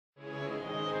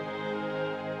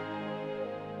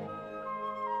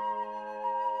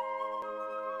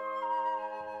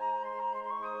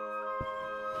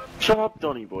Shut up,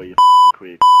 Donny boy, you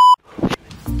queer.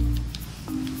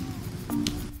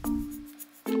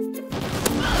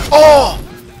 Oh!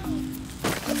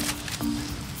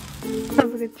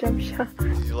 That was a good jump shot.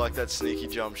 You like that sneaky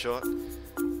jump shot?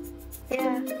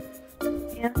 Yeah.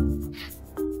 Yeah.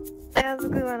 That was a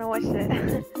good one, I watched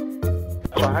it.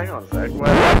 Oh, hang on a sec, wait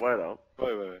up.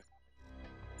 Wait.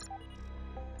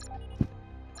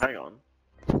 Hang on.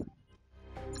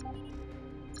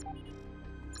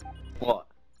 What?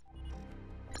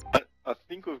 I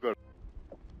think we've got.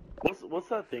 What's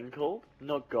that thing called?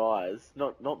 Not guys,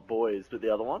 not boys, but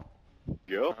the other one?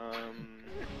 Girl?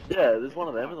 Yeah, there's one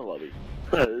of them in the lobby.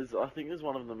 I think there's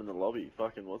one of them in the lobby.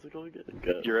 Fucking, what's it called again?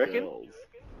 You reckon? Girls.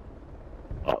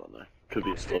 I don't know. Could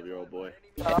be a 12-year-old boy.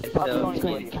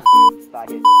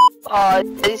 Oh,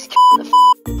 this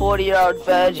 40-year-old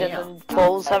virgin and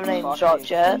balls haven't even dropped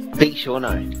yet. Big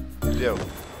Shauno. Yo.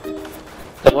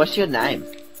 What's your name?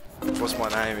 What's my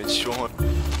name? It's Sean.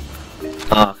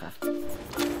 Oh, okay.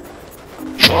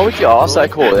 Why would you ask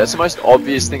that call? That's the most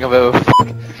obvious thing I've ever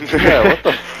Yeah, what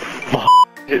the fuck?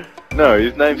 No,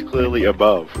 his name's clearly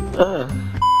above.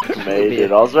 Me,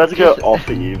 dude. I was about to go off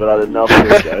at you, but I didn't know if you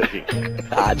were joking.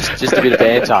 Ah, just a bit of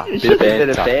banter. Bit of Bit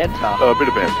of banter. banter. Oh, a bit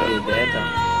of banter.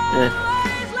 Bit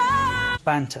of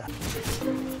banter.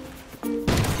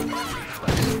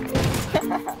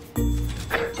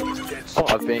 Oh,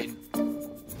 I've been.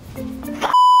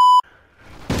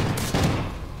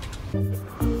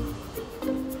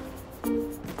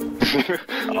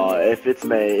 Oh, if it's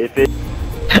me, if it.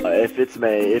 If it's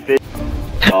me, if it.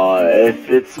 Oh, if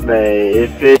it's me,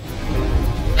 if it.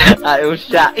 It was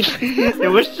shy.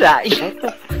 It was shy. What the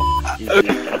f is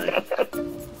this game?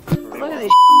 Look at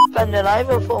this bending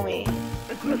over for me.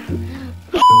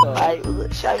 Hey,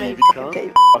 show me Cunt.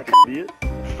 teeth. Fucking idiot.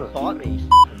 Fight me.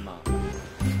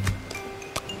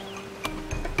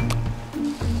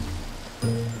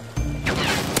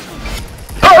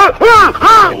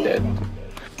 I'm dead.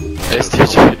 There's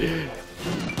TJ.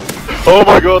 Oh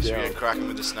my god! Should we get cracking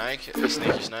with the snake? The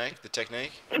sneaky snake? The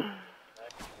technique?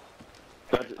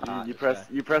 You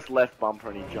press left bumper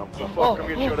and he jumps up. Fuck, I'm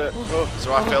getting shot at. Oh, It's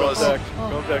alright, fellas.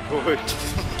 contact, boy.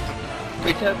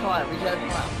 Return fire.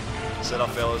 Set up,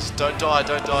 fellas. Don't die.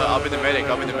 I'll be the medic.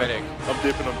 I'm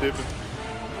dipping.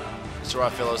 It's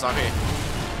alright, fellas. I'm here.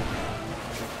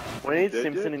 We need Dead,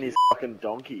 Simpson dead. and his fucking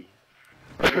donkey.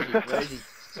 Where is he?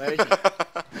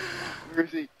 Where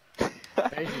is he?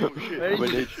 Oh shit. We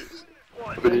need,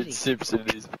 we need Simpson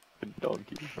and his fucking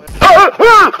donkey.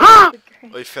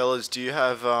 Wait, fellas, do you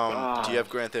have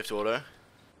Grand Theft Auto?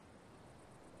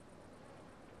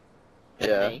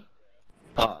 Yeah. Me?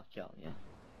 Oh, Kel, yeah.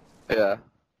 Yeah.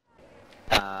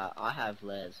 I have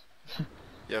Les.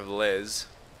 You have Les.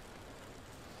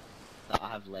 So I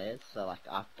have Les, so like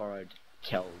I borrowed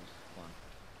Kel's one.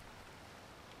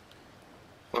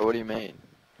 Wait, what do you mean?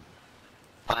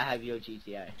 I have your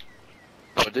GTA.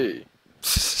 Oh, do you?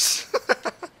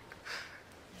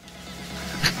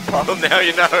 Well, now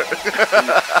you know.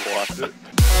 Lost it.